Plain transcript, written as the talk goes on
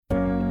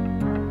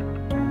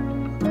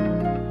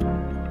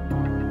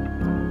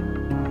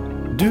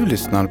Du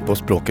lyssnar på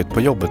Språket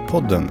på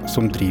jobbet-podden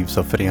som drivs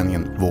av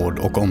föreningen Vård-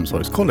 och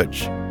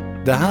omsorgscollege.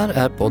 Det här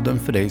är podden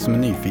för dig som är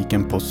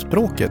nyfiken på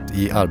språket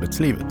i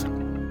arbetslivet.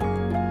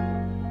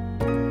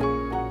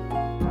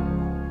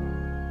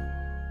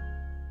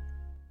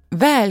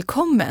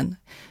 Välkommen!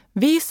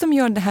 Vi som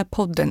gör den här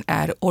podden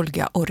är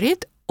Olga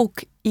Orrid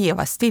och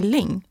Eva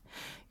Stilling.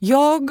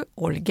 Jag,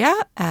 Olga,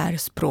 är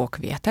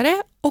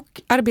språkvetare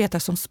och arbetar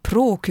som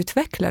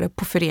språkutvecklare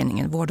på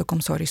föreningen Vård- och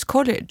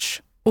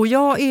omsorgscollege. Och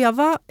jag,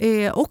 Eva,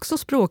 är också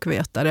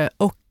språkvetare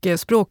och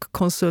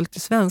språkkonsult i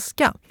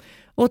svenska.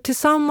 Och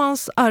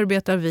tillsammans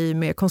arbetar vi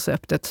med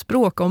konceptet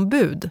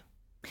språkombud.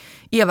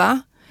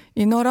 Eva,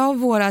 i några av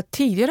våra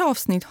tidigare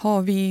avsnitt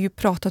har vi ju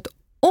pratat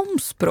om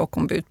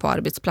språkombud på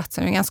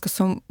arbetsplatser ganska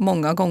så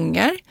många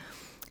gånger.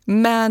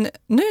 Men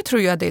nu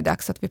tror jag det är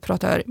dags att vi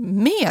pratar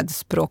med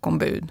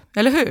språkombud,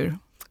 eller hur?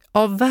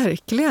 Ja,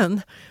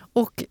 verkligen.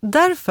 Och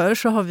därför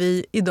så har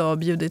vi idag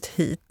bjudit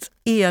hit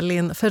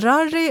Elin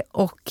Ferrari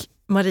och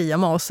Maria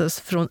Mases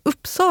från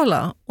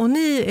Uppsala. Och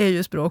ni är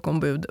ju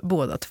språkombud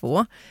båda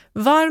två.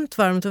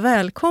 Varmt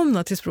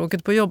välkomna till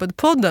Språket på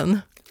jobbet-podden.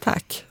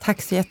 Tack.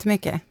 Tack så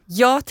jättemycket.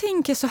 Jag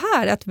tänker så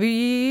här att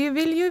vi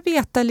vill ju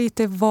veta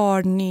lite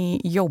var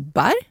ni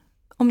jobbar,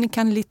 om ni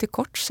kan lite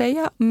kort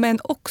säga, men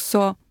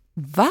också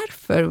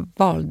varför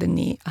valde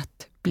ni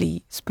att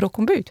bli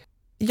språkombud?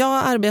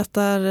 Jag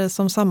arbetar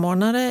som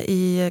samordnare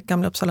i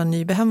Gamla Uppsala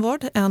Nyby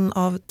hemvård, en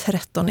av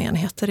 13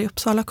 enheter i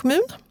Uppsala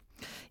kommun,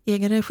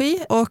 egen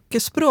regi. Och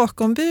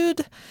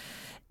språkombud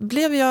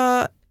blev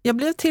jag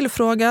blev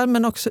tillfrågad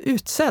men också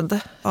utsedd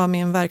av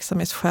min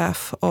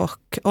verksamhetschef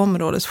och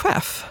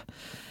områdeschef.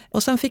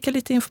 Och sen fick jag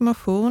lite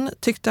information,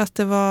 tyckte att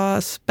det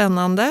var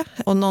spännande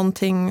och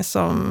någonting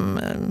som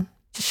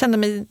jag kände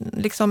mig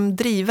liksom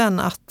driven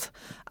att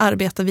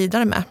arbeta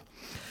vidare med.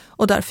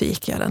 Och därför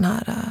gick jag den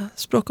här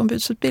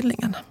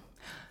språkombudsutbildningen.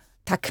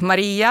 Tack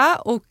Maria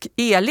och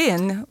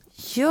Elin.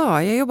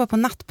 Ja, jag jobbar på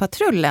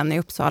nattpatrullen i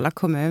Uppsala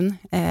kommun,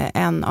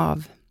 en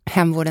av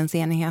hemvårdens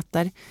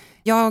enheter.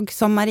 Jag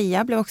som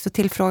Maria blev också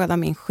tillfrågad av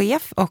min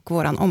chef och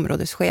våran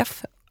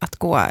områdeschef att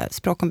gå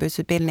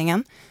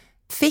språkombudsutbildningen.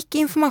 Fick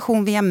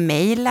information via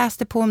mejl,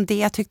 läste på om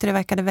det, tyckte det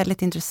verkade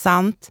väldigt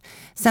intressant.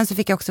 Sen så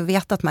fick jag också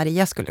veta att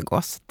Maria skulle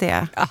gå, så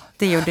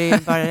det gjorde ju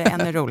bara det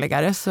ännu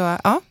roligare. Så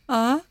ja,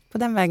 på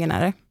den vägen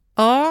är det.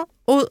 Ja,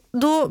 och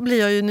då blir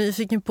jag ju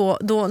nyfiken på,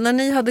 då när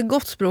ni hade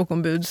gått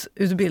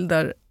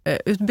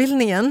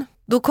språkombudsutbildningen,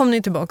 då kom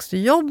ni tillbaka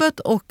till jobbet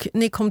och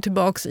ni kom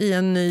tillbaka i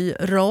en ny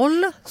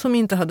roll som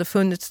inte hade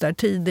funnits där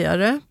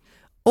tidigare.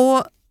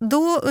 Och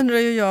då undrar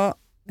ju jag,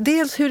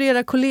 dels hur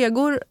era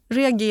kollegor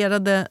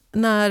reagerade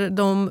när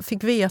de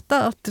fick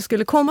veta att det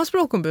skulle komma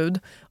språkombud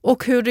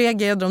och hur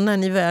reagerade de när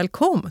ni väl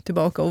kom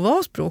tillbaka och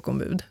var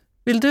språkombud?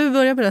 Vill du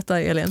börja berätta,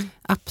 Elin?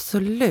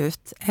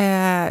 Absolut.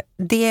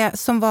 Det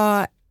som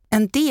var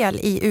en del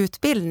i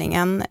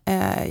utbildningen,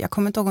 jag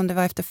kommer inte ihåg om det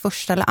var efter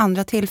första eller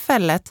andra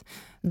tillfället,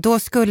 då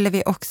skulle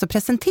vi också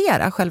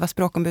presentera själva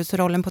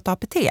språkombudsrollen på ett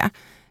APT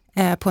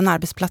på en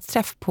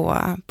arbetsplatsträff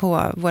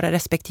på våra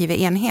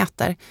respektive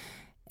enheter.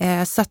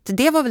 Så att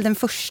det var väl den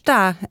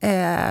första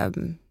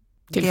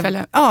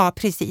tillfälle. Ja,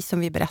 precis, som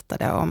vi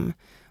berättade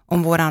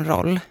om våran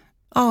roll.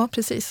 Ja,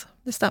 precis.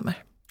 Det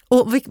stämmer.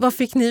 Och vad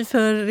fick ni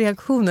för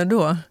reaktioner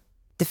då?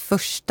 Det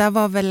första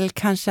var väl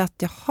kanske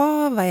att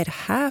vad är det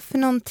här för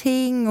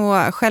någonting?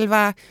 Och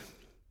själva,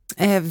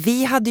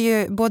 vi hade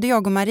ju, både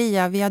jag och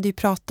Maria, vi hade ju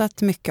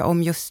pratat mycket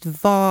om just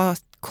vad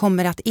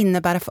kommer att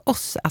innebära för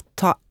oss att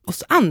ta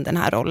oss an den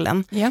här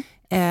rollen.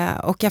 Yeah.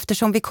 Och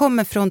eftersom vi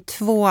kommer från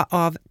 2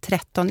 av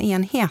 13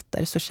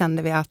 enheter så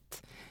kände vi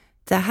att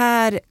det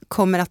här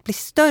kommer att bli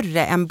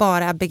större än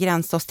bara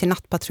begränsa oss till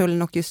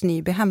nattpatrullen och just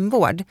Nyby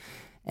hemvård.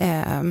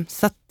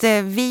 Så att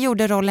vi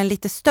gjorde rollen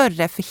lite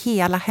större för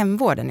hela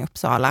hemvården i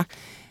Uppsala.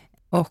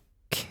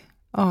 Och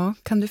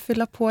kan du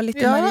fylla på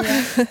lite,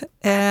 Maria?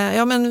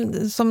 Ja,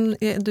 men som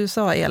du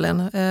sa,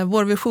 Elin,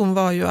 vår vision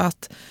var ju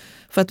att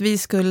för att vi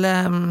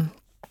skulle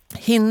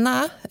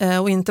hinna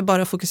och inte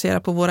bara fokusera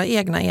på våra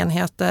egna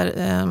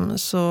enheter,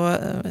 så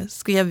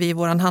skrev vi i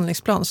vår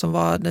handlingsplan, som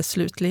var den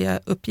slutliga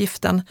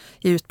uppgiften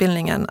i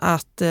utbildningen,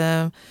 att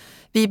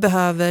vi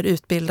behöver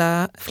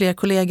utbilda fler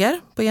kollegor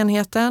på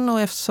enheten,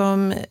 och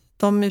eftersom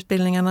de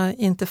utbildningarna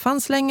inte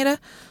fanns längre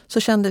så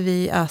kände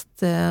vi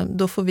att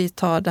då får vi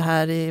ta det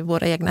här i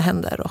våra egna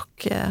händer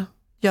och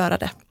göra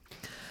det.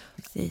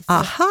 Precis.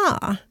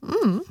 Aha!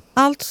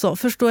 Alltså,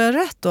 förstår jag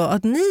rätt då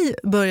att ni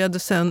började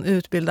sen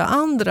utbilda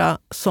andra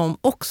som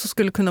också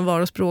skulle kunna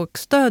vara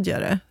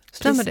språkstödjare?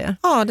 Stämmer det?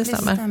 Ja, det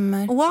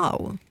stämmer.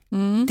 Wow!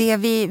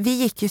 Vi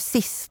gick ju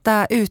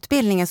sista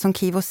utbildningen som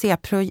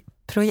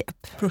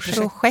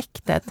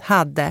KIVOC-projektet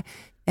hade.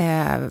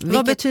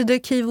 Vad betyder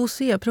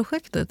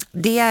KIVOC-projektet?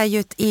 Det är ju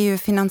ett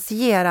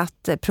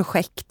EU-finansierat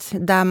projekt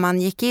där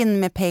man gick in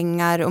med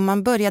pengar, och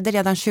man började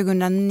redan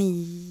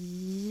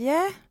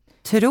 2009,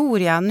 tror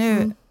jag,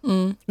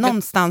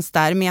 någonstans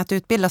där, med att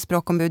utbilda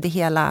språkombud i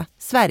hela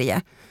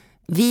Sverige.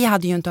 Vi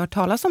hade ju inte hört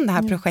talas om det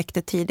här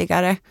projektet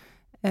tidigare,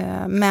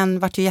 men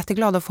vart ju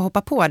jätteglada att få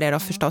hoppa på det då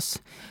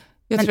förstås.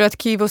 Jag tror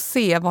att KIV och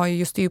C var ju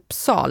just i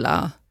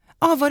Uppsala.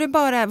 Ja,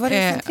 var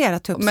det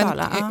centrerat till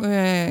Uppsala?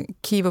 Men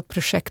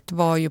KIV-projekt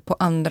var ju på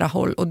andra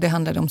håll och det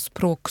handlade om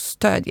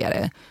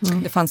språkstödjare.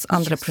 Det fanns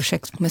andra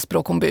projekt med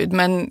språkombud.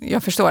 Men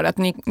jag förstår att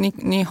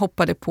ni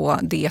hoppade på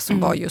det som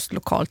var just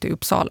lokalt i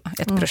Uppsala,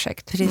 ett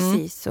projekt.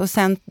 Precis, och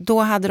sen då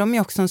hade de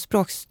ju också en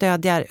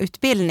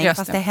språkstödjarutbildning,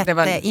 fast det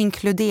hette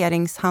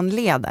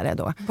inkluderingshandledare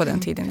då. På den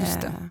tiden,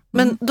 just det.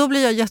 Men då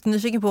blir jag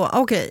jättenyfiken på,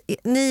 okej,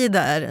 ni är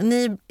där,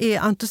 ni är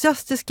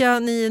entusiastiska,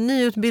 ni är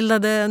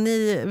nyutbildade,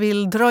 ni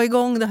vill dra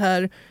igång det här.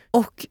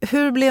 Och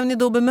hur blev ni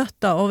då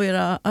bemötta av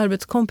era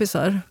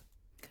arbetskompisar?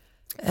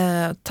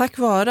 Tack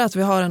vare att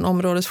vi har en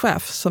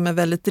områdeschef som är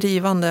väldigt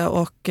drivande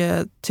och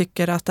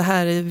tycker att det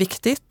här är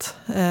viktigt,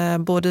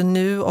 både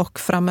nu och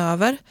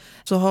framöver,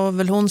 så har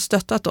väl hon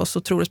stöttat oss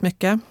otroligt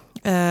mycket.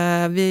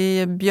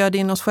 Vi bjöd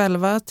in oss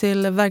själva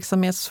till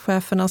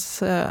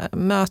verksamhetschefernas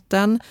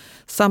möten,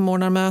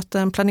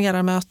 samordnarmöten,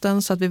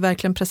 planerarmöten, så att vi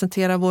verkligen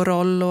presenterar vår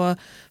roll och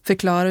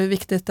förklarar hur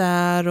viktigt det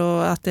är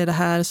och att det är det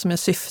här som är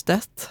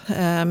syftet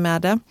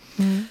med det.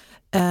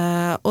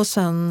 Och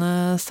sen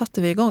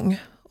satte vi igång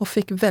och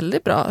fick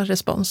väldigt bra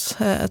respons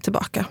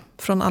tillbaka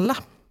från alla.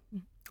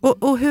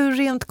 Och hur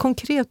rent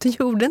konkret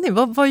gjorde ni?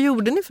 Vad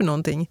gjorde ni för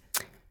någonting?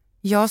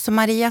 Ja, som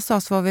Maria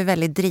sa så var vi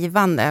väldigt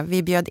drivande.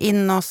 Vi bjöd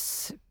in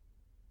oss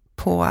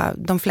på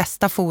de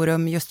flesta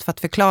forum just för att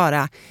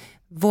förklara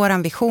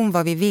våran vision,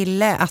 vad vi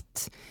ville,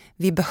 att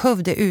vi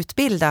behövde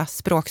utbilda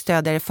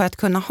språkstödjare för att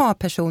kunna ha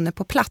personer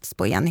på plats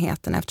på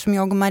enheten, eftersom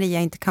jag och Maria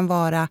inte kan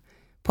vara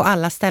på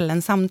alla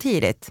ställen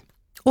samtidigt.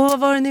 Och vad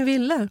var det ni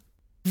ville?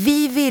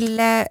 Vi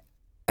ville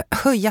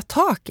höja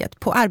taket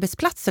på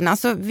arbetsplatserna.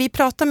 Alltså, vi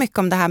pratar mycket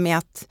om det här med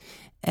att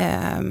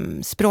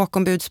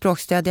språkombud,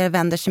 språkstödjare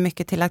vänder sig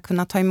mycket till att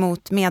kunna ta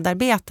emot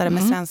medarbetare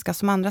med svenska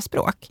som andra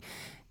språk.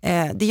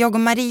 Det jag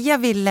och Maria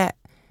ville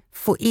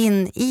få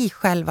in i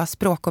själva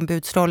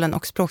språkombudsrollen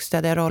och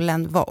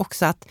språkstödjarrollen var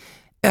också att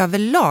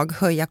överlag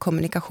höja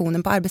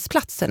kommunikationen på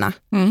arbetsplatserna.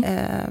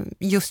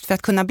 Just för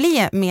att kunna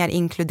bli mer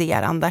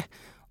inkluderande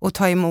och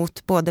ta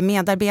emot både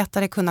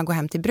medarbetare, kunna gå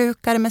hem till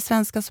brukare med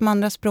svenska som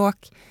andra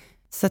språk.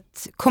 Så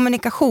att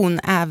kommunikation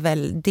är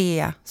väl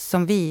det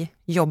som vi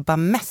jobbar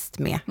mest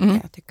med, kan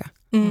jag tycka.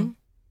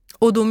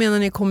 Och då menar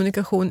ni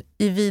kommunikation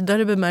i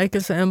vidare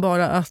bemärkelse än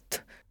bara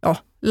att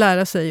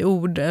lära sig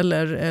ord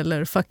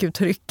eller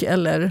fackuttryck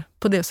eller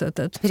på det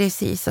sättet?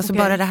 Precis, alltså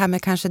bara det här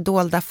med kanske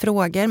dolda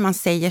frågor. Man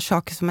säger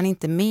saker som man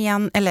inte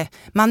menar, eller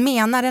man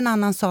menar en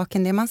annan sak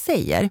än det man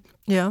säger.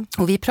 Ja.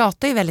 Och vi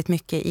pratar ju väldigt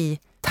mycket i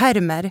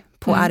termer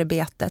på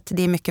arbetet.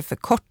 Det är mycket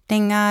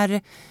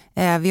förkortningar.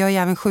 Vi har ju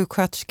även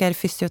sjuksköterskor,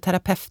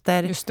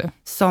 fysioterapeuter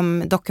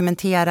som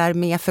dokumenterar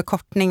med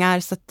förkortningar.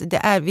 Så att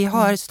vi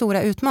har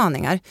stora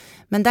utmaningar.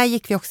 Men där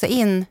gick vi också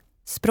in,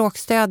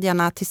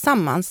 språkstödjarna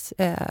tillsammans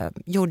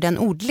gjorde en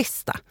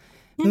ordlista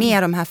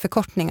med de här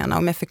förkortningarna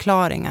och med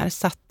förklaringar,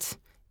 så att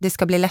det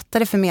ska bli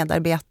lättare för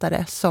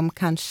medarbetare som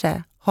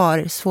kanske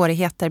har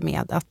svårigheter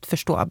med att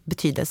förstå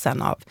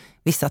betydelsen av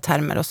vissa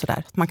termer och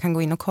sådär. Man kan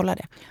gå in och kolla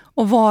det.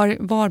 Och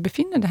var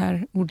befinner det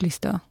här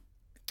ordlista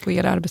på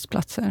era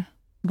arbetsplatser?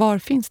 Var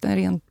finns den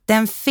rent?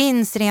 Den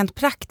finns rent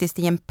praktiskt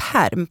i en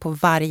pärm på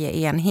varje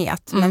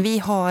enhet. Men vi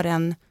har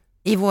en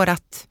i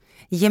vårat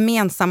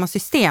gemensamma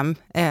system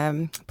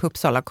på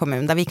Uppsala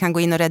kommun där vi kan gå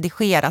in och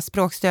redigera.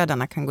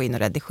 Språkstödarna kan gå in och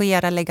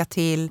redigera, lägga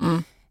till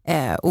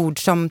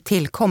ord som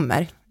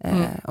tillkommer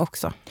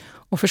också.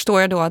 Och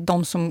förstår jag då att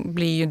de som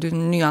blir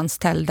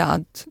nyanställda,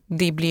 att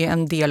det blir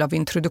en del av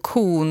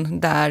introduktion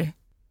där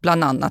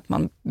bland annat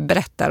man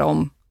berättar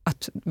om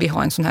att vi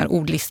har en sån här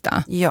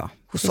ordlista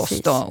hos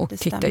oss då och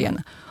tittar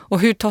igen. Och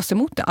hur tas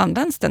emot det?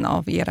 Används den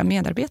av era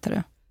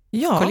medarbetare?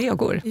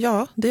 Kollegor?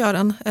 Ja, det gör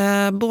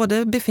den.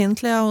 Både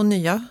befintliga och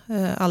nya,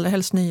 allra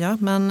helst nya,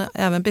 men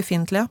även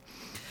befintliga.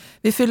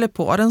 Vi fyller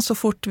på den så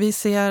fort vi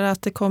ser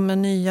att det kommer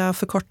nya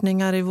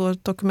förkortningar i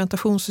vårt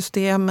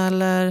dokumentationssystem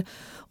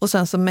och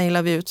sen så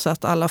mejlar vi ut så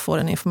att alla får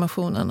den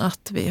informationen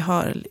att vi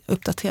har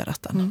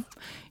uppdaterat den.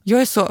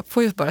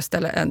 Får jag bara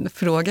ställa en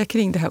fråga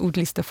kring det här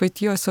ordlistan, för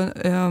att jag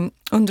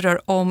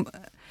undrar om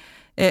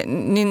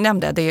ni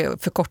nämnde att det är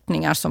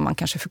förkortningar som man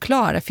kanske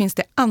förklarar. Finns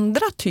det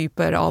andra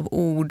typer av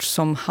ord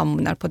som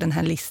hamnar på den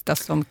här listan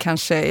som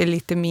kanske är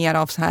lite mer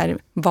av så här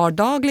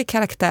vardaglig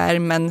karaktär,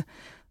 men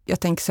jag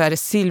tänker så här,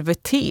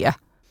 silverte,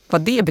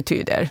 vad det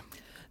betyder?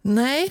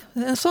 Nej,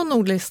 en sån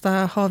ordlista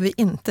har vi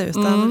inte,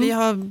 utan vi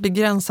har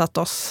begränsat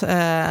oss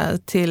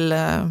till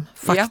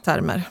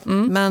facktermer.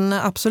 Men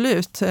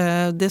absolut,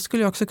 det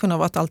skulle också kunna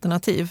vara ett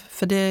alternativ,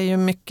 för det är ju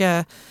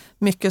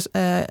mycket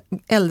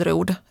äldre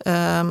ord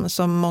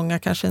som många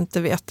kanske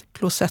inte vet.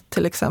 Klosett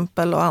till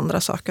exempel och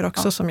andra saker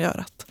också som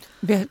gör att...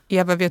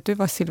 Eva, vet du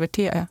vad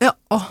silverte är?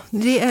 Ja,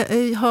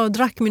 jag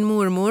drack min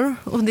mormor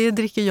och det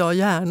dricker jag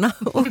gärna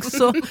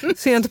också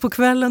sent på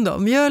kvällen då.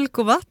 Mjölk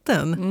och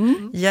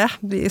vatten. Ja,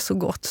 det är så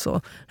gott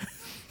så.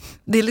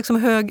 Det är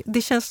liksom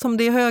det känns som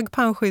det är hög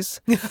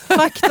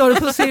panschisfaktor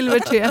på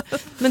silverte.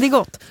 Men det är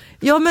gott.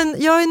 Ja, men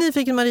jag är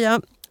nyfiken,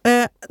 Maria.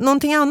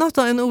 Någonting annat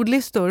då än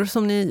ordlistor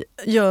som ni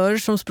gör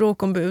som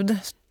språkombud?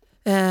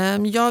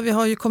 Ja, vi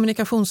har ju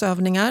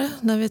kommunikationsövningar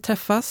när vi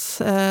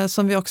träffas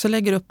som vi också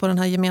lägger upp på den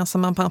här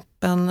gemensamma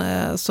mappen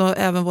så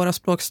även våra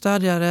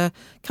språkstödjare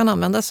kan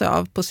använda sig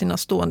av på sina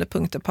stående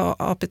punkter på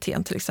APT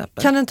till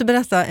exempel. Kan du inte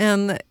berätta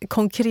en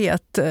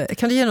konkret,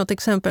 kan du ge något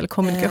exempel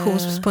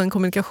på en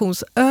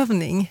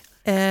kommunikationsövning?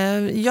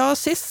 Ja,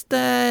 sist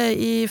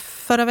i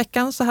förra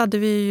veckan så hade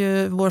vi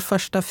ju vår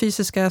första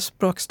fysiska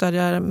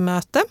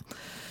språkstödjarmöte.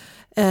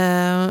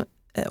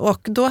 Och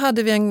då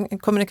hade vi en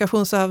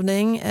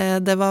kommunikationsövning.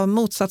 Det var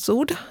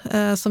motsatsord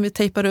som vi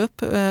tejpade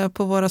upp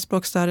på våra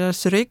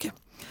språkstödjares rygg.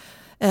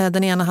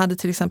 Den ena hade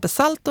till exempel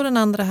salt och den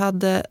andra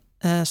hade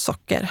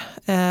socker.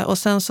 Och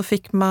sen så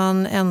fick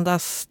man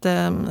endast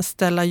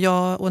ställa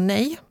ja och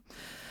nej.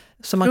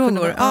 Så man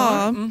Frågor?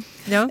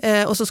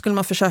 Ja. Och så skulle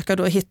man försöka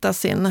då hitta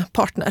sin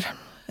partner.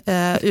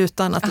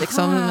 Utan att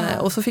liksom,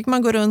 och så fick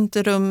man gå runt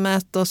i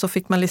rummet och så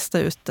fick man lista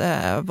ut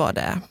vad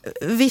det är.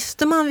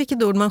 Visste man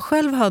vilket ord man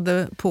själv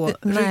hade på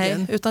ryggen?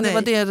 Nej, utan det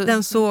var det.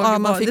 Den såg,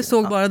 det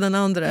såg bara den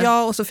andra.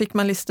 Ja, och så fick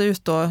man lista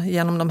ut då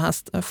genom de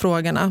här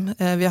frågorna.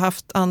 Vi har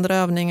haft andra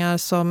övningar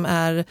som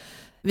är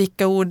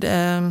vilka ord,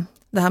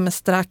 det här med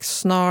strax,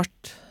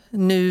 snart,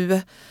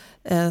 nu.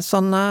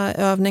 Sådana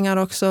övningar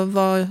också.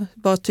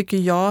 Vad tycker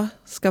jag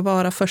ska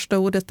vara första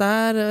ordet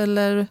där?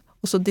 Eller,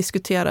 och så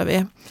diskuterar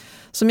vi.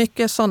 Så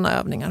mycket sådana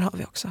övningar har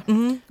vi också.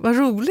 Vad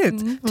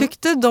roligt.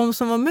 Tyckte de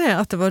som var med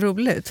att det var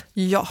roligt?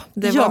 Ja,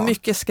 det var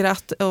mycket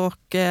skratt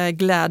och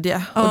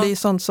glädje. Ja. Och det är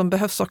sånt som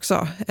behövs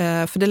också.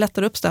 För det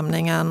lättar upp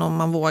stämningen om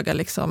man vågar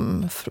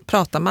liksom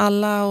prata med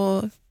alla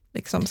och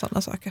liksom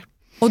sådana saker.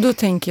 Och då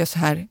tänker jag så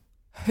här,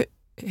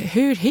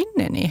 hur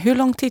hinner ni? Hur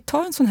lång tid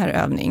tar en sån här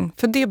övning?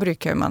 För det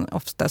brukar man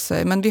ofta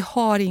säga, men vi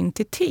har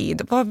inte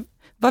tid.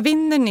 Vad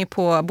vinner ni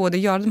på både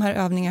göra de här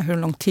övningarna, hur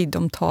lång tid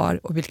de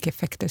tar och vilka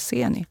effekter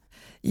ser ni?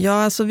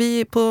 Ja, alltså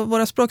på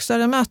våra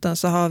språkstödjarmöten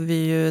så har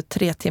vi ju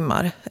 3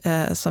 timmar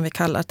som vi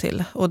kallar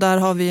till. Och där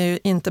har vi ju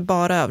inte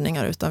bara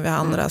övningar utan vi har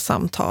andra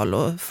samtal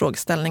och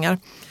frågeställningar.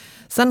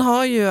 Sen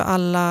har ju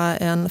alla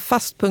en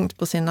fast punkt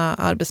på sina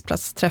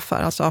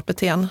arbetsplatsträffar, alltså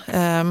APT:n,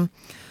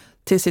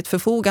 till sitt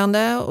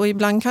förfogande. Och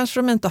ibland kanske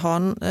de inte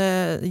har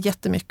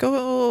jättemycket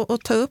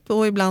att ta upp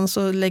och ibland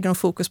så lägger de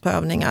fokus på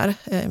övningar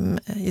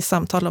i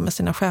samtal med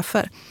sina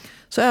chefer.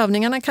 Så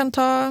övningarna kan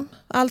ta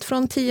allt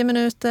från 10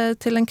 minuter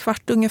till en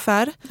kvart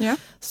ungefär. Ja.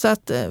 Så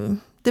att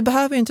det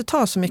behöver ju inte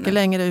ta så mycket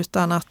längre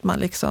utan att man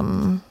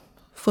liksom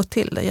får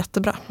till det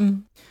jättebra.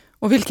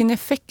 Och vilken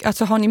effekt,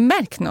 alltså har ni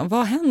märkt något?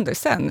 Vad händer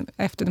sen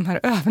efter de här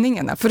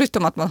övningarna?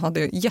 Förutom att man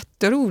hade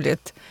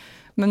jätteroligt.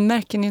 Men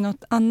märker ni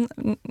något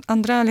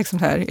andra liksom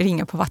här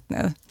ringar på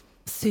vattnet?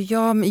 Så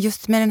ja,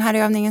 just med den här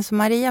övningen som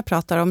Maria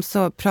pratar om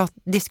så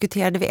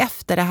diskuterade vi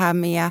efter det här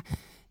med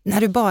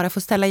när du bara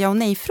får ställa ja och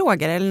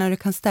nej-frågor eller när du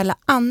kan ställa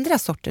andra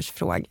sorters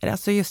frågor.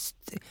 Alltså just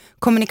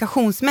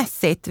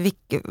kommunikationsmässigt,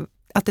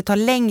 att det tar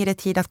längre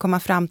tid att komma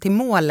fram till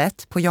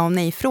målet på ja och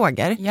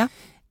nej-frågor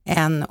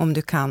än om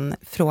du kan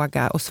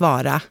fråga och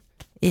svara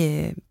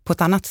på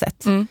ett annat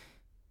sätt.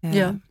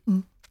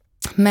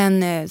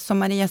 Men som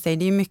Maria säger,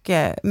 det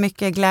är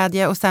mycket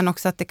glädje och sen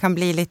också att det kan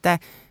bli lite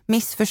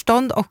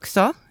missförstånd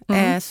också,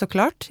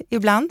 såklart,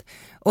 ibland.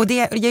 Och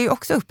det ger ju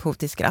också upphov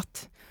till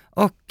skratt.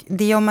 Och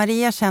det jag och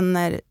Maria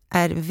känner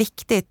är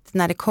viktigt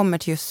när det kommer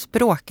till just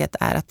språket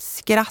är att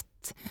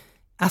skratt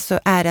alltså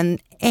är en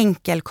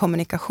enkel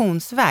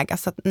kommunikationsväg.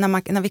 Alltså att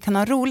när vi kan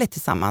ha roligt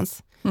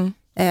tillsammans.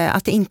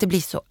 Att det inte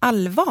blir så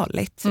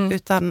allvarligt.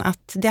 Utan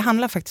att det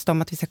handlar faktiskt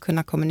om att vi ska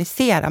kunna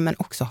kommunicera men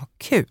också ha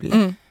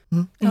kul.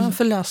 Ja,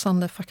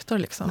 förlösande faktor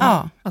liksom.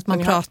 Ja, att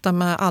man pratar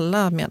med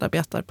alla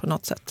medarbetare på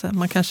något sätt.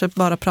 Man kanske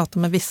bara pratar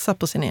med vissa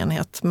på sin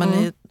enhet. Men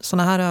i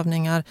såna här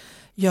övningar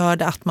gör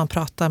det att man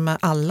pratar med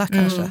alla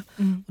kanske.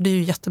 Och det är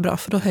ju jättebra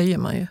för då höjer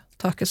man ju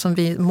taket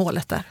som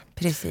målet är.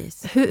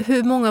 Precis.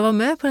 Hur många var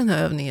med på den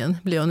här övningen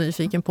blir jag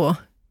nyfiken på.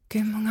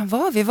 Hur många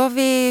var vi? Var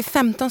vi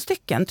 15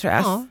 stycken tror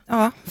jag?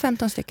 Ja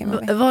 15 stycken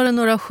var vi. Var det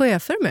några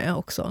chefer med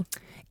också?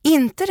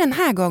 Inte den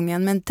här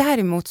gången, men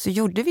däremot så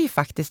gjorde vi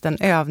faktiskt en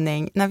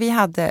övning när vi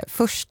hade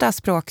första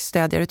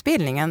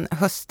språkstödjarutbildningen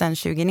hösten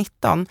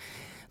 2019.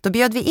 Då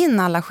bjöd vi in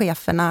alla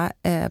cheferna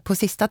på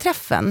sista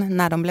träffen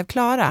när de blev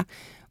klara.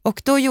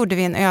 Och då gjorde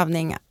vi en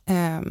övning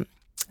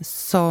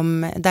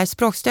där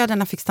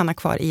språkstödjarna fick stanna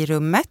kvar i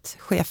rummet.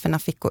 Cheferna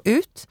fick gå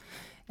ut.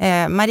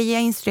 Maria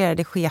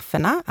instruerade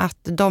cheferna att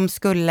de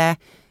skulle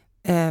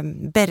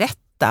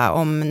berätta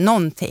om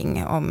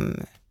någonting, om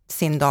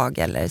sin dag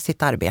eller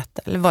sitt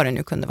arbete eller vad det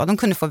nu kunde vara. De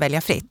kunde få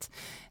välja fritt.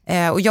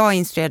 Och jag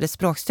instruerade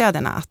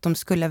språkstödarna att de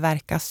skulle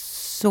verka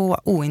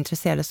så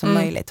ointresserade som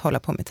möjligt. Hålla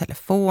på med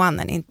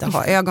telefonen, inte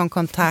ha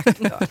ögonkontakt.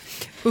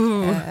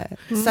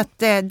 Så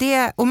att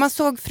och man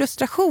såg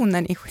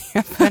frustrationen i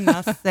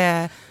chefernas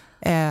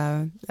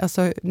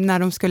alltså när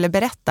de skulle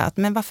berätta att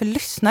men varför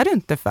lyssnar du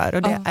inte för?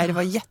 Och det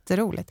var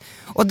jätteroligt.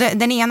 Och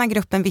den ena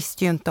gruppen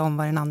visste ju inte om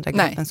vad den andra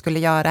gruppen skulle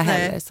göra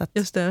heller. Så att,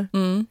 just det.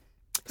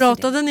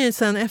 Pratade ni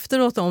sen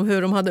efteråt om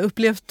hur de hade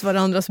upplevt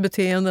varandras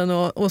beteenden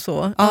och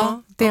så?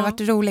 Ja, det har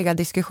varit roliga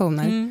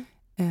diskussioner.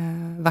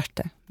 vart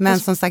det. Men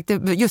som sagt,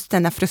 just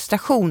den där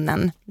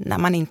frustrationen när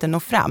man inte når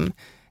fram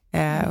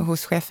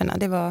hos cheferna,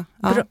 det var...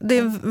 Ja. Det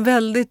är en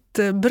väldigt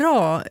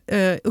bra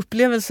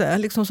upplevelse,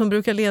 liksom, som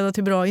brukar leda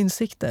till bra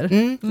insikter.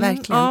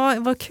 Verkligen. Ja,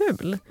 vad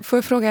kul. Får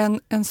jag fråga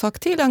en sak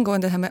till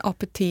angående det här med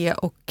APT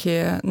och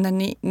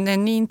när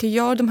ni inte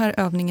gör de här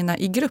övningarna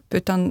i grupp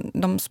utan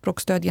de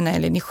språkstödjarna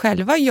eller ni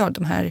själva gör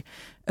de här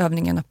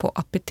övningarna på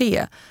APT,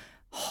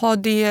 har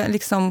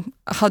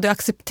det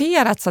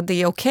accepterats att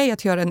det är okej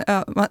att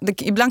göra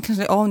ibland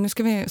kanske, nu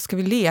ska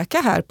vi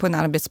leka här på en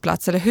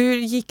arbetsplats, eller hur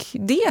gick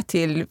det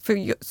till?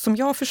 För som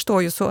jag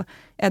förstår ju så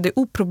är det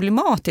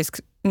oproblematiskt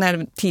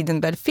när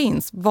tiden väl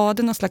finns. Var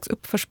det någon slags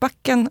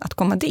uppförsbacken att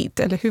komma dit,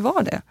 eller hur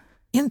var det?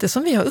 Inte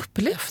som vi har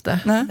upplevt det.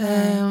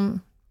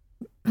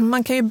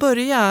 Man kan ju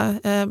börja,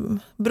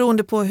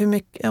 beroende på hur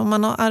mycket, om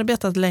man har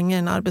arbetat länge i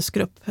en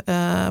arbetsgrupp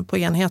på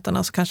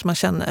enheterna, så kanske man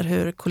känner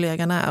hur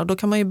kollegorna är. Och då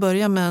kan man ju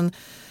börja med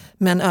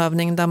en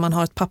övning där man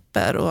har ett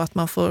papper och att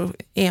man får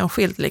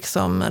enskilt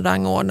liksom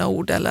rangordna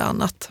ord eller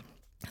annat.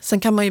 Sen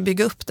kan man ju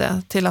bygga upp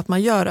det till att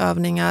man gör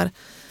övningar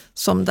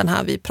som den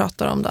här vi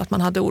pratar om, att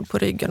man hade ord på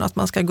ryggen och att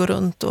man ska gå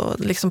runt och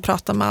liksom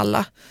prata med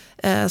alla.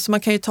 Så man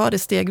kan ju ta det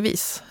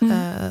stegvis,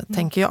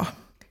 tänker jag.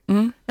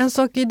 En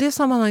sak i det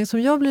sammanhang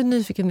som jag blir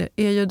nyfiken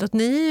är ju att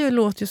ni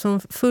låter ju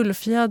som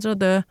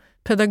fullfjädrade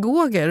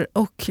pedagoger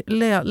och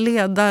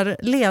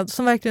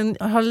som verkligen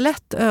har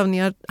lett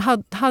övningar.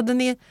 Hade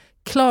ni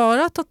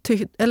klarat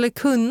eller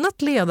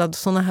kunnat leda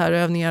sådana här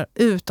övningar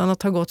utan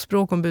att ha gått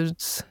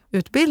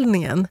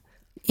språkombudsutbildningen?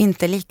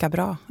 Inte lika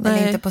bra,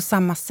 eller inte på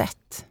samma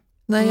sätt.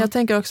 Nej, jag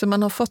tänker också att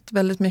man har fått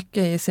väldigt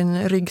mycket i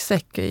sin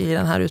ryggsäck i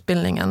den här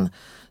utbildningen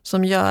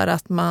som gör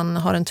att man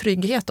har en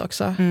trygghet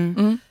också.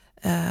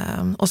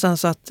 Och sen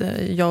så att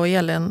jag och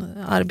Elin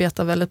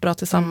arbetar väldigt bra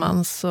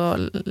tillsammans och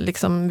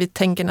liksom vi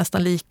tänker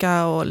nästan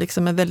lika och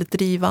liksom är väldigt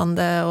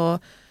drivande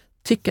och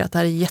tycker att det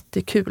här är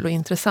jättekul och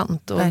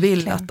intressant och verkligen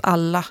vill att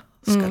alla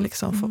ska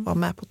liksom få vara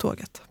med på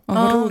tåget.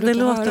 Ja, det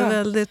låter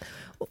väldigt...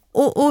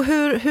 Och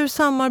hur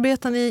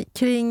samarbetar ni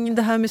kring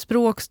det här med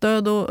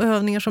språkstöd och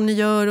övningar som ni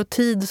gör och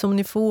tid som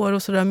ni får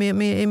och sådär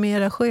med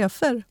era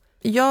chefer?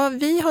 Ja,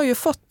 vi har ju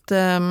fått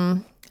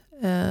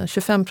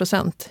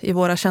 25% i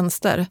våra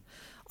tjänster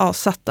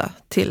avsatta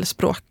till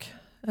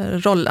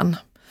språkrollen.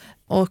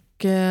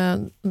 Och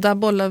där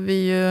bollar vi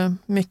ju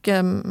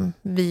mycket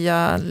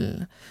via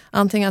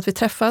antingen att vi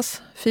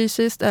träffas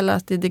fysiskt eller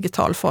att i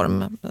digital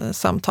form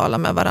samtala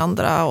med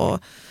varandra och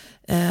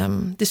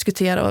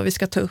diskutera vad vi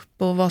ska ta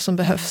upp och vad som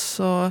behövs.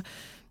 Och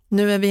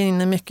nu är vi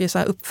inne mycket i så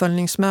här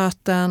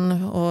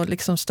uppföljningsmöten och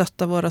liksom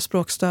stötta våra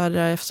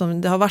språkstödjare.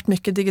 Eftersom det har varit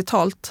mycket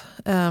digitalt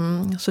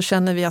så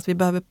känner vi att vi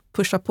behöver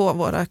pusha på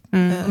våra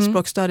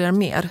språkstödjare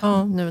mer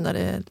nu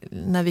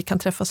när vi kan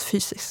träffas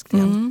fysiskt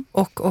igen.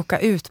 Och åka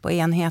ut på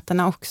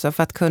enheterna också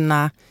för att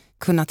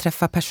kunna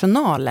träffa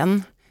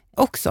personalen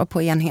också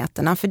på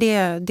enheterna. För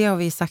det har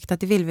vi sagt att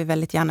det vill vi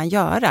väldigt gärna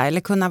göra.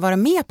 Eller kunna vara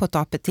med på ett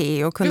APT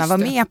och kunna vara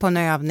med på en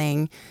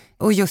övning.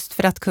 Och just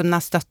för att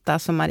kunna stötta,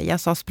 som Maria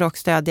sa,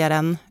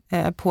 språkstödjaren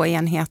på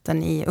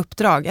enheten i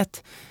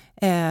uppdraget.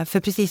 För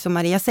precis som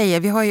Maria säger,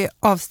 vi har ju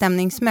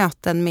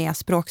avstämningsmöten med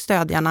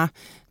språkstödjarna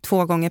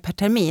 2 gånger per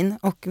termin.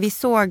 Och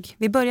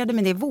vi började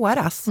med det i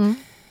våras.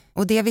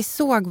 Och det vi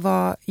såg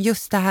var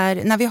just det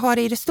här, när vi har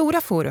det i det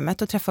stora forumet,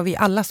 då träffar vi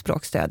alla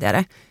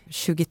språkstödjare.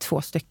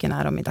 22 stycken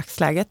är de i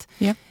dagsläget.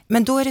 Yeah.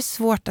 Men då är det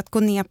svårt att gå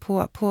ner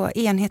på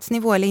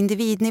enhetsnivå eller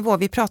individnivå.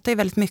 Vi pratar ju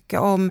väldigt mycket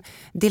om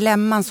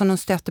dilemman som de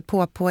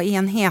stöter på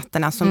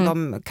enheterna som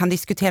de kan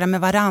diskutera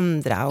med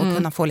varandra och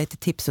kunna få lite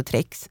tips och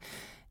tricks.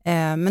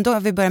 Men då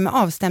har vi börjat med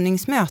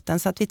avstämningsmöten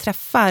så att vi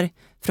träffar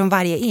från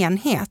varje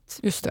enhet.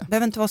 Just det. Det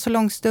behöver inte vara så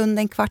lång stund,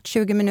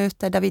 15-20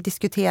 minuter där vi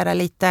diskuterar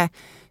lite.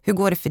 Hur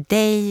går det för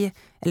dig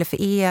eller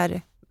för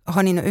er?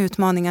 Har ni några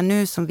utmaningar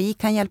nu som vi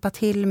kan hjälpa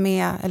till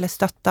med eller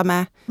stötta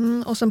med?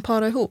 Och sen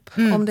para ihop.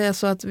 Om det är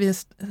så att vi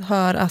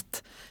hör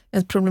att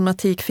en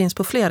problematik finns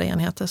på flera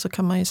enheter så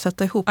kan man ju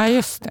sätta ihop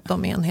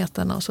de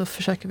enheterna och så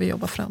försöker vi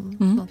jobba fram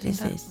någonting.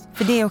 Precis.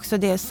 För det är också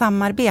det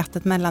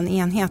samarbetet mellan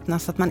enheterna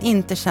så att man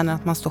inte känner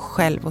att man står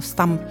själv och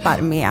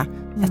stampar med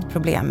ett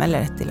problem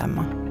eller ett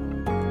dilemma.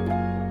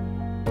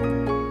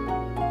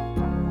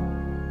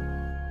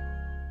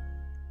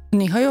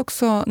 Ni har ju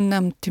också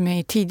nämnt till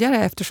mig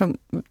tidigare, eftersom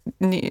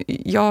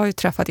jag har ju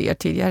träffat er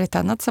tidigare i ett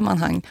annat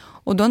sammanhang.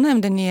 Och då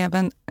nämnde ni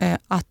även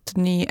att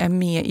ni är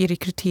med i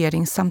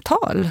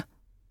rekryteringssamtal.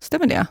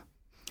 Stämmer det?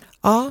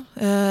 Ja,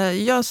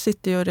 jag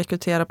sitter ju och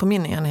rekryterar på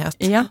min enhet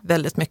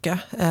väldigt mycket.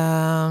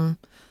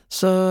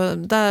 Så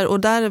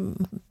där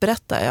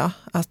berättar jag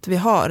att vi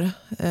har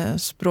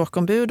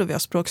språkombud och vi har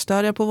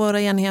språkstödjare på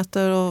våra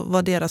enheter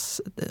och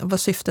vad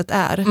syftet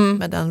är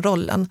med den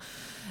rollen.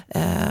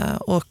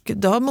 Och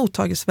det har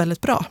mottagits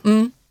väldigt bra.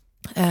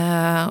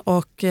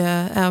 Och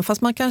även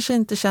fast man kanske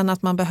inte känner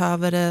att man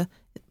behöver det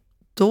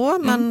då,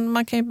 men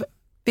man kan ju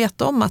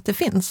veta om att det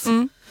finns.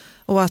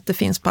 Och att det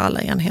finns på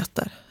alla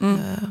enheter.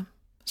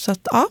 Så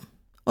att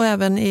och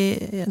även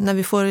när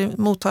vi får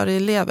mottar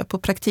elever på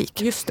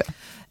praktik. Just det.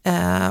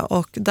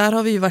 Och där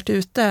har vi ju varit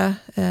ute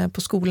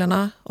på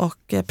skolorna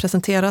och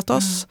presenterat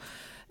oss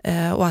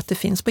och att det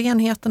finns på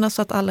enheterna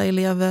så att alla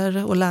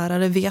elever och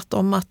lärare vet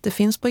om att det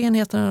finns på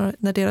enheterna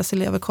när deras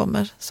elever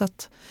kommer. Så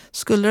att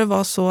skulle det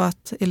vara så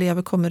att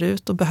elever kommer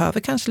ut och behöver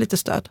kanske lite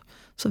stöd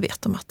så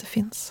vet de att det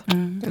finns.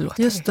 Det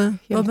låter Just det,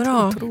 vad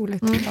bra.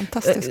 Otroligt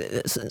fantastiskt.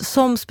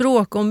 Som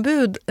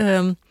språkombud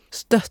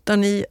stöttar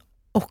ni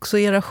också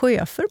era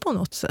chefer på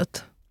något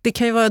sätt? Det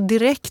kan ju vara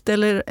direkt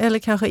eller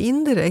kanske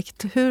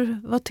indirekt.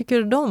 Vad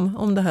tycker de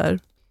om det här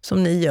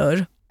som ni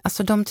gör?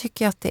 Alltså de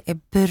tycker att det är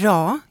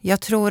bra.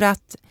 Jag tror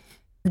att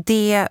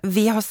det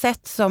vi har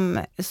sett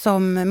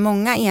som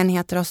många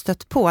enheter har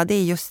stött på, det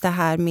är just det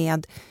här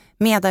med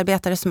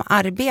medarbetare som har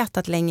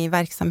arbetat länge i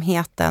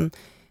verksamheten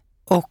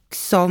och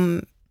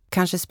som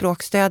kanske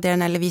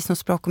språkstödjaren eller vi som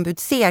språkombud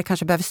ser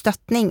kanske behöver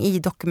stöttning i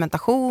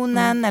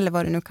dokumentationen eller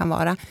vad det nu kan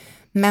vara,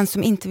 men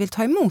som inte vill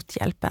ta emot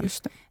hjälpen.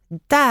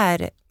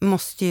 Där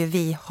måste ju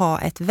vi ha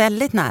ett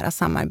väldigt nära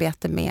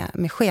samarbete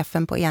med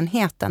chefen på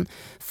enheten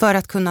för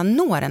att kunna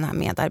nå den här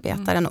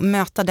medarbetaren och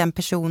möta den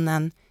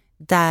personen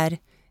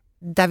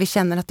där vi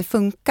känner att det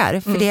funkar.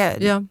 För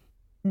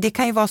det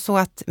kan ju vara så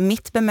att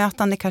mitt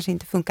bemötande kanske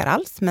inte funkar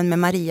alls, men med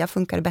Maria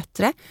funkar det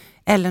bättre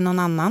eller någon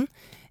annan.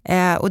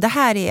 Och det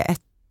här är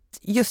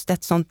just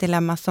ett sånt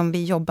dilemma som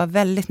vi jobbar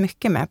väldigt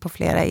mycket med på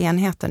flera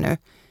enheter nu.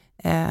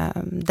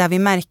 Där vi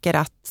märker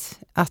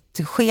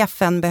att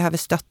chefen behöver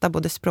stötta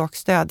både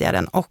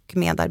språkstödjaren och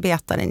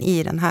medarbetaren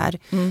i den här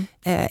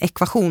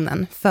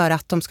ekvationen för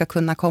att de ska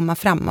kunna komma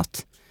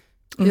framåt.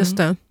 Just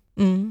det.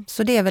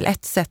 Så det är väl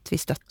ett sätt vi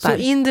stöttar. Så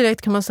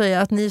indirekt kan man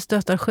säga att ni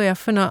stöttar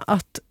cheferna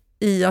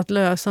i att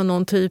lösa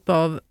någon typ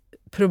av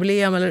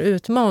problem eller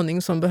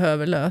utmaning som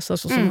behöver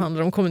lösas och som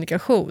handlar om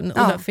kommunikation.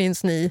 Och där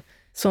finns ni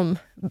som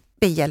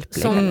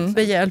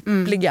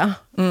behjälpliga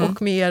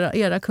och med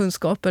era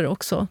kunskaper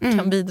också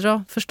kan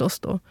bidra förstås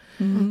då.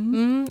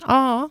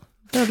 Ja,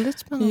 väldigt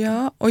spännande.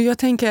 Ja, och jag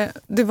tänker,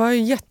 det var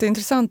ju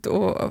jätteintressant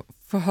att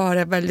få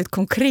höra väldigt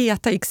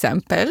konkreta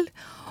exempel.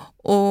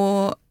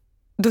 Och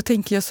då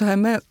tänker jag så här,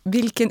 med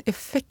vilken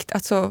effekt,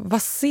 alltså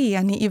vad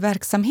ser ni i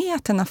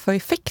verksamheterna för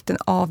effekten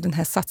av den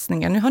här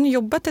satsningen? Nu har ni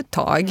jobbat ett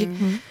tag.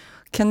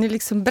 Kan ni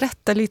liksom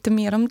berätta lite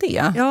mer om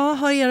det? Ja,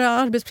 har era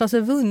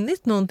arbetsplatser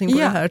vunnit någonting på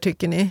det här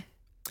tycker ni?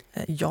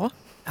 Ja,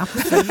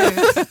 absolut.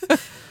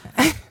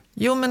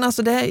 Jo, men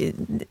alltså det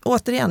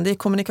är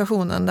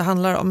kommunikationen det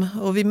handlar om.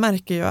 Och vi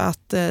märker ju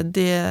att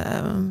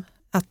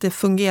det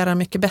fungerar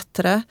mycket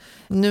bättre.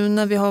 Nu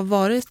när vi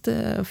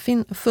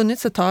har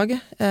funnits ett tag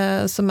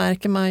så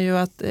märker man ju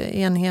att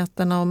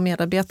enheterna och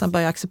medarbetarna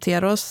börjar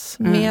acceptera oss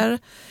mer.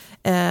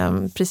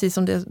 Precis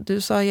som det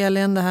du sa,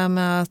 Elin, det här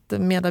med att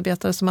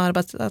medarbetare som har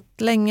arbetat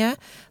länge,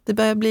 det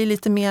börjar bli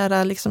lite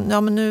mera liksom,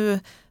 ja men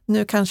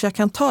nu kanske jag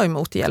kan ta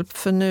emot hjälp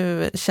för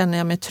nu känner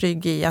jag mig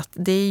trygg i att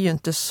det är ju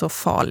inte så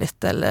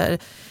farligt eller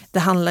det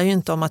handlar ju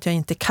inte om att jag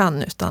inte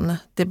kan utan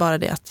det är bara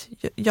det att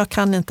jag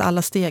kan inte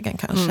alla stegen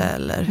kanske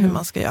eller hur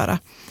man ska göra.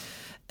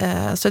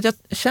 Så att jag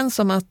känns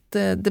som att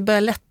det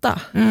börjar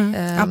lätta.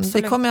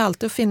 Det kommer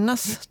alltid att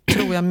finnas,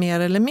 tror jag, mer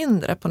eller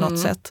mindre på något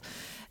sätt.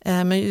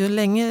 Men ju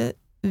länge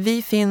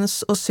vi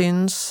finns och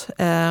syns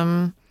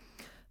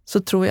så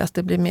tror jag att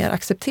det blir mer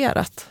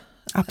accepterat.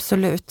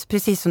 Absolut,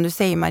 precis som du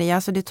säger Maria.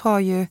 Alltså det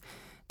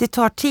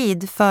tar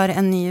tid för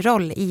en ny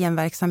roll i en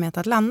verksamhet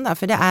att landa.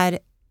 För det är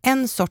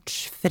en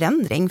sorts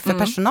förändring för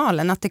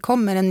personalen. Att det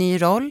kommer en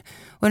ny roll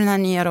och den här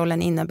nya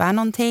rollen innebär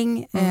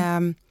någonting.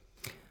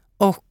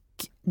 Och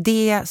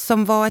det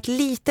som var ett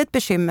litet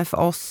bekymmer för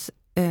oss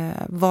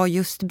var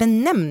just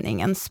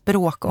benämningen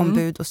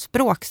språkombud och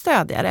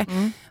språkstödjare.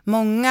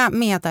 Många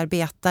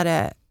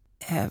medarbetare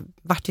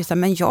vart ju så här,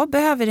 men jag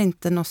behöver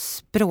inte något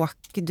språk,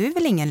 du är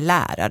väl ingen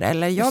lärare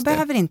eller jag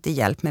behöver inte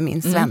hjälp med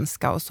min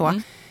svenska och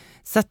så.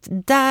 Så att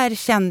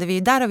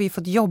där har vi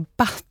fått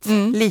jobbat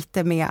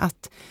lite med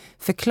att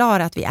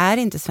förklara att vi är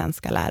inte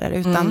svenska lärare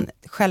utan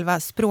själva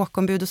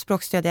språkombud och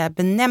språkstödjare är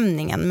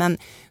benämningen, men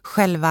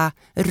själva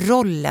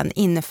rollen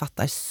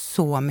innefattar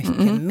så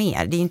mycket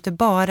mer. Det är inte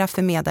bara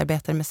för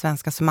medarbetare med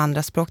svenska som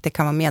andra språk, det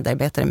kan vara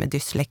medarbetare med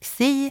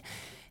dyslexi.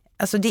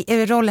 Alltså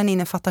rollen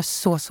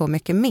innefattar så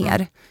mycket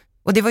mer.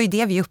 Och det var ju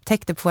det vi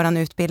upptäckte på vår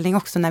utbildning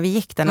också när vi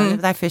gick den. Och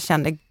därför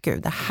kände jag,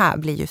 gud, det här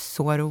blir ju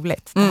så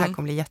roligt. Det här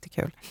kommer bli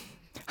jättekul.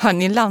 Har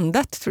ni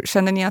landat?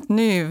 Känner ni att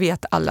nu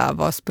vet alla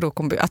vad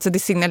språkombud... Alltså det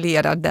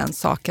signalerar den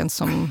saken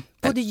som...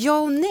 Både ja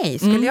och nej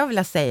skulle jag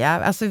vilja säga.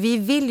 Alltså vi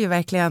vill ju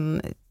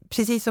verkligen,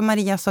 precis som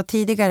Maria sa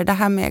tidigare, det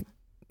här med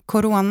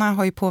corona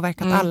har ju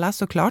påverkat alla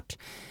såklart.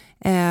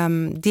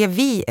 Det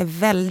vi är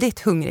väldigt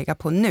hungriga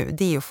på nu,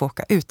 det är att få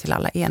åka ut till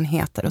alla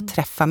enheter och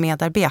träffa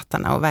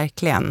medarbetarna och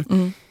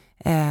verkligen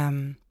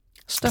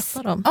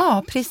stötta dem.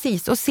 Ja,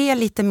 precis. Och se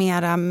lite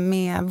mera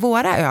med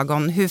våra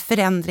ögon hur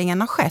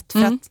förändringen har skett.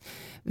 För att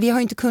vi har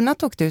inte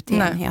kunnat åka ut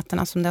till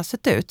enheterna som det har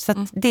sett ut. Så att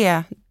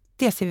det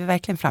ser vi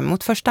verkligen fram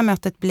emot. Första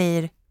mötet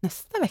blir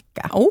nästa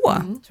vecka.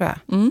 Tror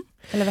jag.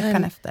 Eller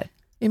veckan efter.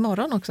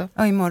 Imorgon också.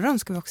 Ja, imorgon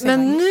ska vi också.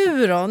 Men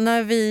nu då,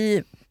 när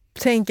vi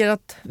tänker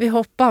att vi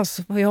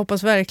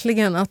hoppas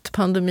verkligen att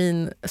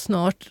pandemin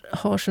snart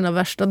har sina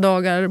värsta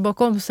dagar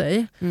bakom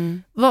sig.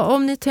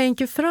 Om ni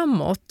tänker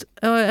framåt,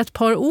 ett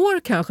par år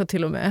kanske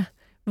till och med,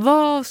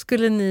 vad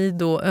skulle ni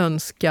då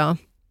önska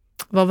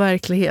var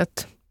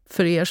verklighet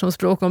för er som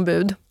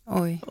språkombud?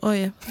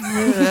 Oj.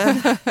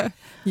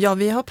 Ja,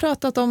 vi har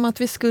pratat om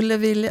att vi skulle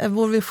vilja,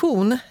 vår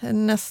vision,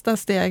 nästa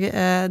steg,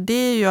 det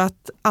är ju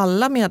att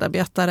alla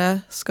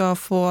medarbetare ska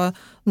få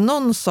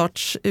någon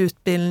sorts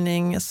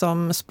utbildning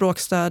som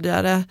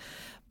språkstödjare,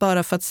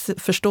 bara för att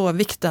förstå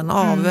vikten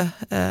av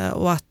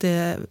och att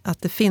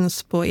det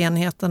finns på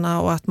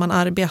enheterna och att man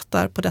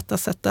arbetar på detta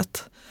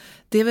sättet.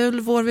 Det är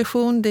väl vår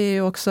vision, det är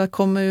ju också att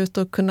komma ut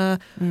och kunna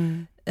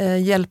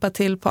hjälpa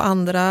till på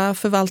andra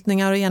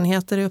förvaltningar och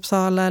enheter i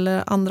Uppsala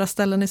eller andra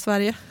ställen i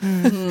Sverige.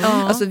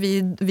 Ja. Alltså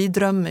vi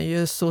drömmer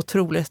ju så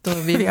otroligt.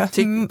 Och vi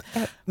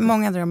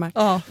många drömmar.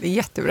 Ja. Det är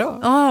jättebra.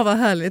 Ja, vad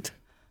härligt.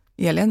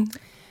 Elin?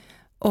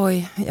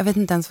 Oj, jag vet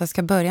inte ens var jag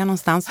ska börja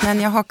någonstans.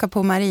 Men jag hakar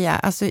på Maria.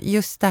 Alltså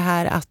just det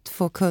här att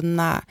få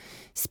kunna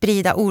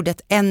sprida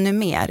ordet ännu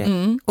mer.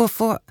 Och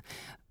få,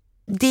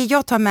 det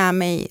jag tar med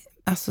mig,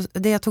 alltså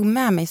det jag tog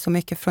med mig så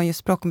mycket från just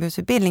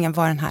språkombudsutbildningen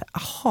var den här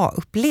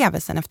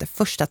aha-upplevelsen efter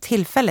första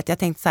tillfället. Jag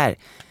tänkte så här,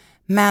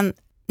 men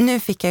nu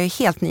fick jag ju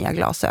helt nya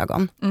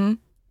glasögon.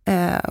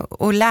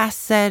 Och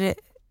läser,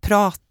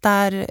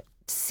 pratar,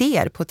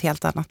 ser på ett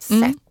helt annat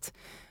sätt.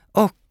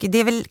 Och det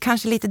är väl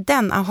kanske lite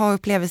den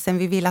aha-upplevelsen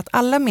vi vill att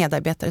alla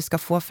medarbetare ska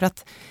få, för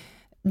att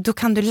då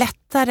kan du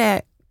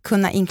lättare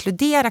kunna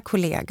inkludera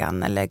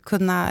kollegan eller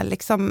kunna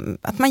liksom,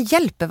 att man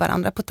hjälper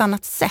varandra på ett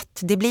annat sätt.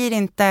 Det blir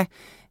inte,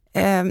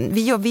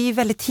 vi är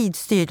väldigt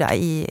tidsstyrda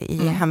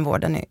i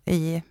hemvården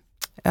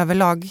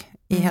överlag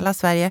i hela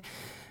Sverige.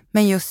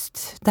 Men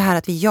just det här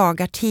att vi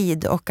jagar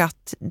tid och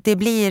att det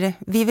blir,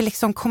 vi vill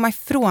liksom komma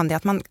ifrån det,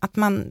 att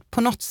man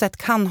på något sätt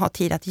kan ha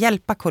tid att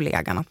hjälpa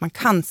kollegan, att man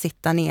kan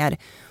sitta ner,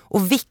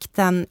 och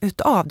vikten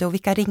utav det och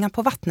vilka ringar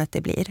på vattnet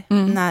det blir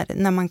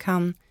när man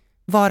kan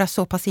vara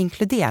så pass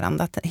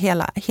inkluderande att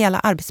hela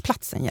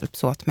arbetsplatsen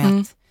hjälps åt med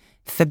att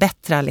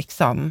förbättra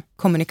liksom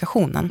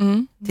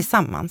kommunikationen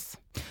tillsammans.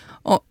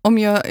 Och om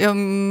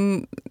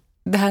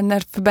det här när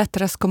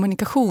förbättras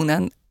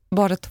kommunikationen,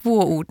 bara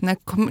 2 ord. När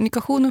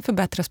kommunikationen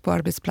förbättras på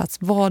arbetsplats,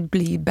 vad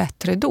blir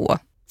bättre då?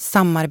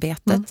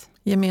 Samarbetet.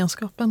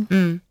 Gemenskapen.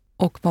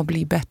 Och vad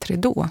blir bättre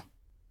då?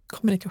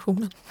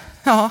 Kommunikationen.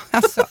 Ja,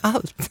 alltså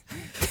allt.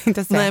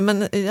 Nej,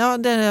 men ja,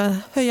 det är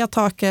höja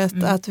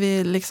taket, att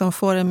vi liksom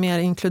får en mer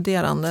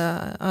inkluderande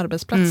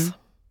arbetsplats.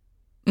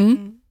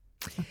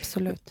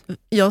 Absolut.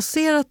 Jag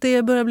ser att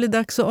det börjar bli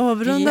dags att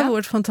avrunda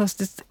vårt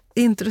fantastiskt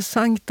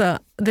intressanta,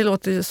 det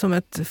låter ju som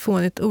ett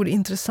fånigt ord,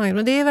 intressant,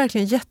 men det är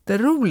verkligen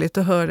jätteroligt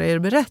att höra er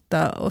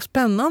berätta och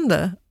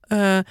spännande.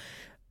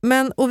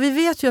 Och vi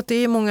vet ju att det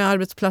är många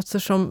arbetsplatser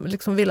som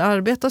liksom vill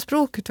arbeta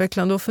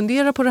språkutvecklande och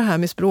fundera på det här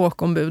med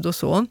språkombud och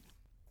så.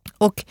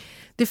 Och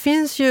det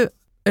finns ju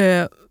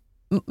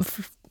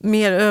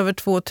mer över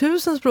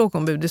 2000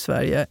 språkombud i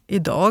Sverige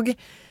idag.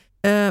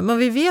 Men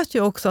vi vet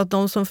ju också att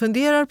de som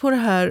funderar på det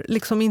här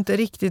liksom inte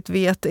riktigt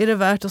vet, är det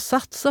värt att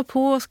satsa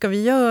på? Ska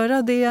vi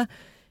göra det?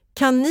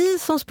 Kan ni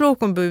som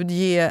språkombud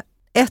ge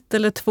 1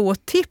 eller 2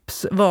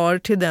 tips var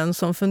till den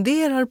som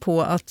funderar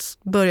på att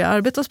börja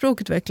arbeta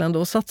språkutvecklande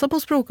och satsa på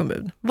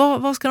språkombud?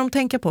 Vad ska de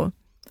tänka på?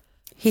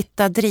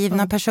 Hitta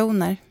drivna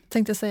personer.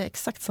 Tänkte säga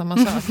exakt samma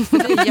sak.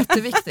 Det är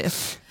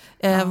jätteviktigt.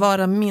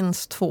 Vara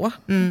minst 2.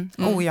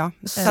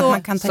 Så att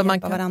man kan ta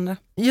hjälp av varandra.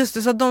 Just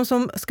det, så att de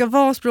som ska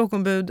vara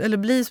språkombud eller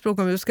bli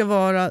språkombud ska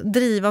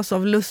drivas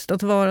av lust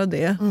att vara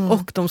det.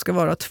 Och de ska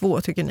vara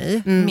 2, tycker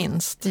ni?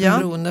 Minst,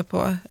 beroende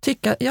på.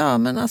 Tycka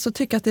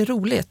att det är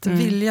roligt.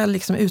 Vilja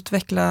liksom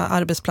utveckla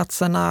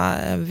arbetsplatserna.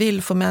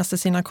 Vill få med sig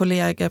sina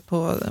kollegor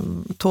på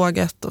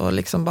tåget och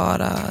liksom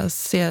bara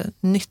se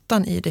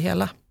nyttan i det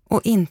hela.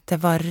 Och inte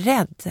vara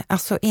rädd.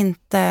 Alltså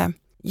inte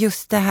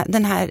just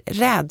den här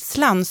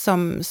rädslan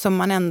som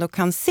man ändå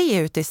kan se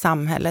ute i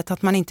samhället.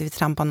 Att man inte vill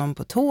trampa någon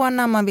på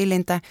tårna. Man vill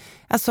inte,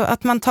 alltså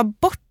att man tar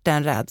bort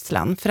den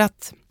rädslan. För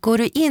att går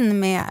du in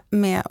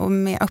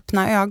med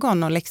öppna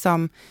ögon och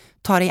liksom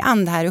tar dig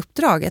an det här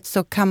uppdraget,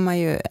 så kan man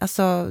ju,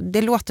 alltså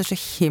det låter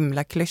så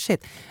himla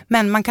klyschigt.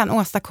 Men man kan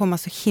åstadkomma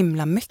så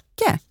himla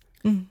mycket.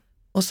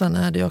 Och sen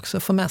är det också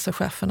att få med sig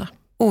cheferna.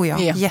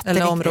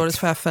 Eller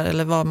områdeschefer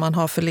eller vad man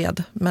har för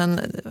led.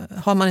 Men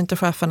har man inte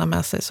cheferna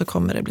med sig så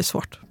kommer det bli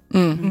svårt.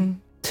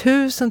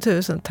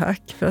 Tusen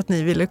tack för att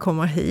ni ville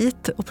komma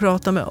hit och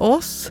prata med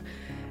oss.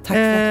 Tack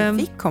för att vi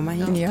fick komma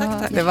hit.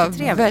 Tack. Det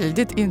var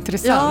väldigt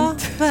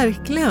intressant. Ja,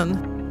 verkligen.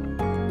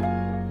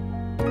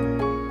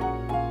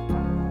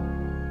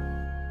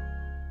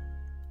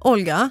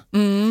 Olga,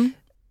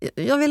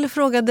 jag ville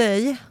fråga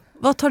dig,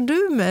 vad tar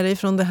du med dig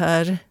från det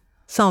här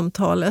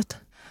samtalet?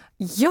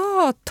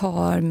 Jag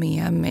tar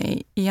med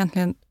mig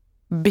egentligen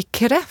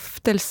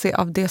bekräftelse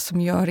av det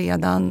som jag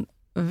redan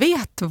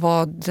vet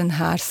vad den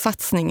här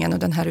satsningen och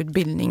den här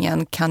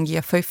utbildningen kan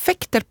ge för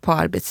effekter på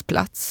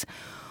arbetsplats.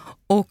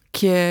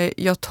 Och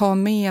jag tar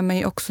med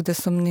mig också det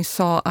som ni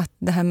sa, att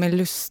det här med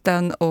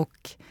lusten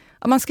och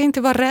man ska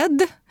inte vara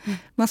rädd.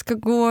 Man ska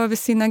gå över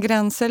sina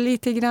gränser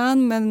lite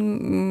grann.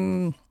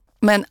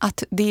 Men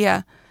att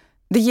det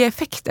ger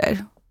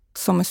effekter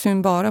som är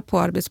synbara på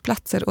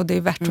arbetsplatser. Och det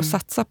är värt att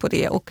satsa på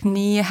det. Och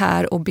ni är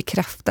här och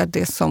bekräftar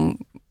det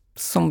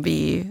som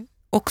vi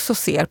också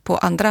ser på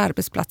andra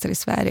arbetsplatser i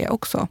Sverige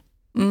också.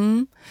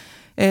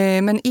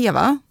 Men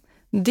Eva,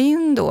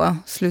 din då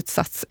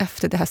slutsats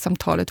efter det här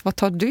samtalet, vad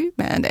tar du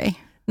med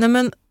dig? Nej,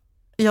 men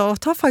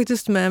jag tar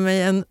faktiskt med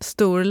mig en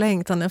stor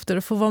längtan efter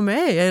att få vara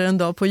med er en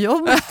dag på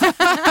jobbet.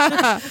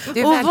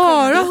 Och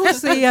vara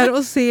hos er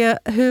och se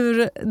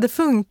hur det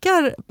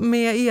funkar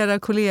med era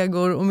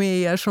kollegor och med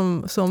er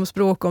som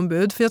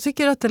språkombud. För jag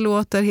tycker att det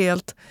låter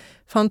helt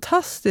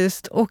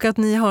fantastiskt och att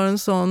ni har en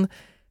sån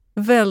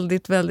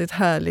väldigt, väldigt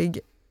härlig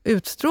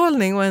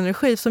utstrålning och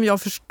energi som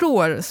jag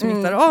förstår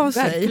smittar av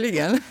sig.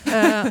 Verkligen.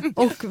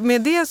 Och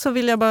med det så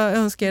vill jag bara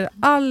önska er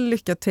all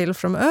lycka till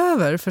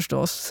framöver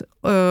förstås.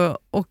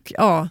 Och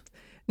ja,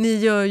 ni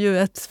gör ju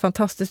ett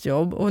fantastiskt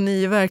jobb och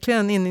ni är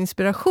verkligen en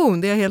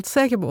inspiration, det är jag helt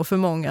säker på för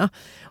många.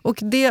 Och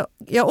det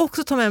jag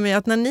också tar med mig är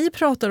att när ni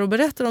pratar och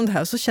berättar om det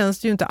här så känns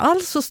det ju inte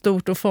alls så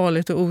stort och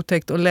farligt och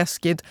otäckt och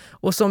läskigt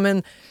och som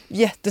en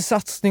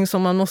jättesatsning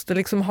som man måste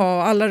liksom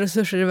ha alla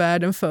resurser i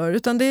världen för,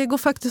 utan det går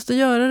faktiskt att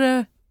göra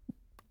det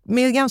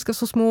med ganska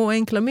så små och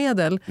enkla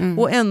medel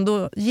och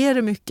ändå ger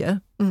det mycket.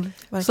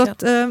 Så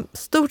att,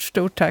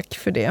 stort tack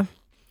för det.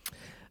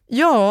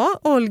 Ja,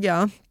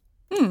 Olga,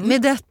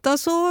 med detta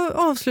så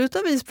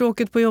avslutar vi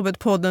Språket på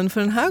jobbet-podden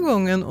för den här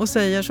gången och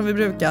säger som vi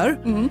brukar.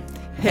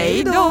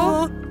 Hej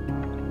då!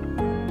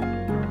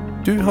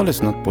 Du har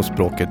lyssnat på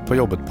Språket på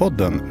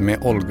jobbet-podden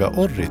med Olga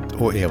Orrit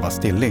och Eva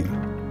Stilling.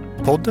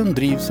 Podden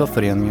drivs av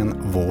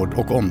föreningen Vård-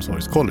 och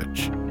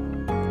omsorgscollege.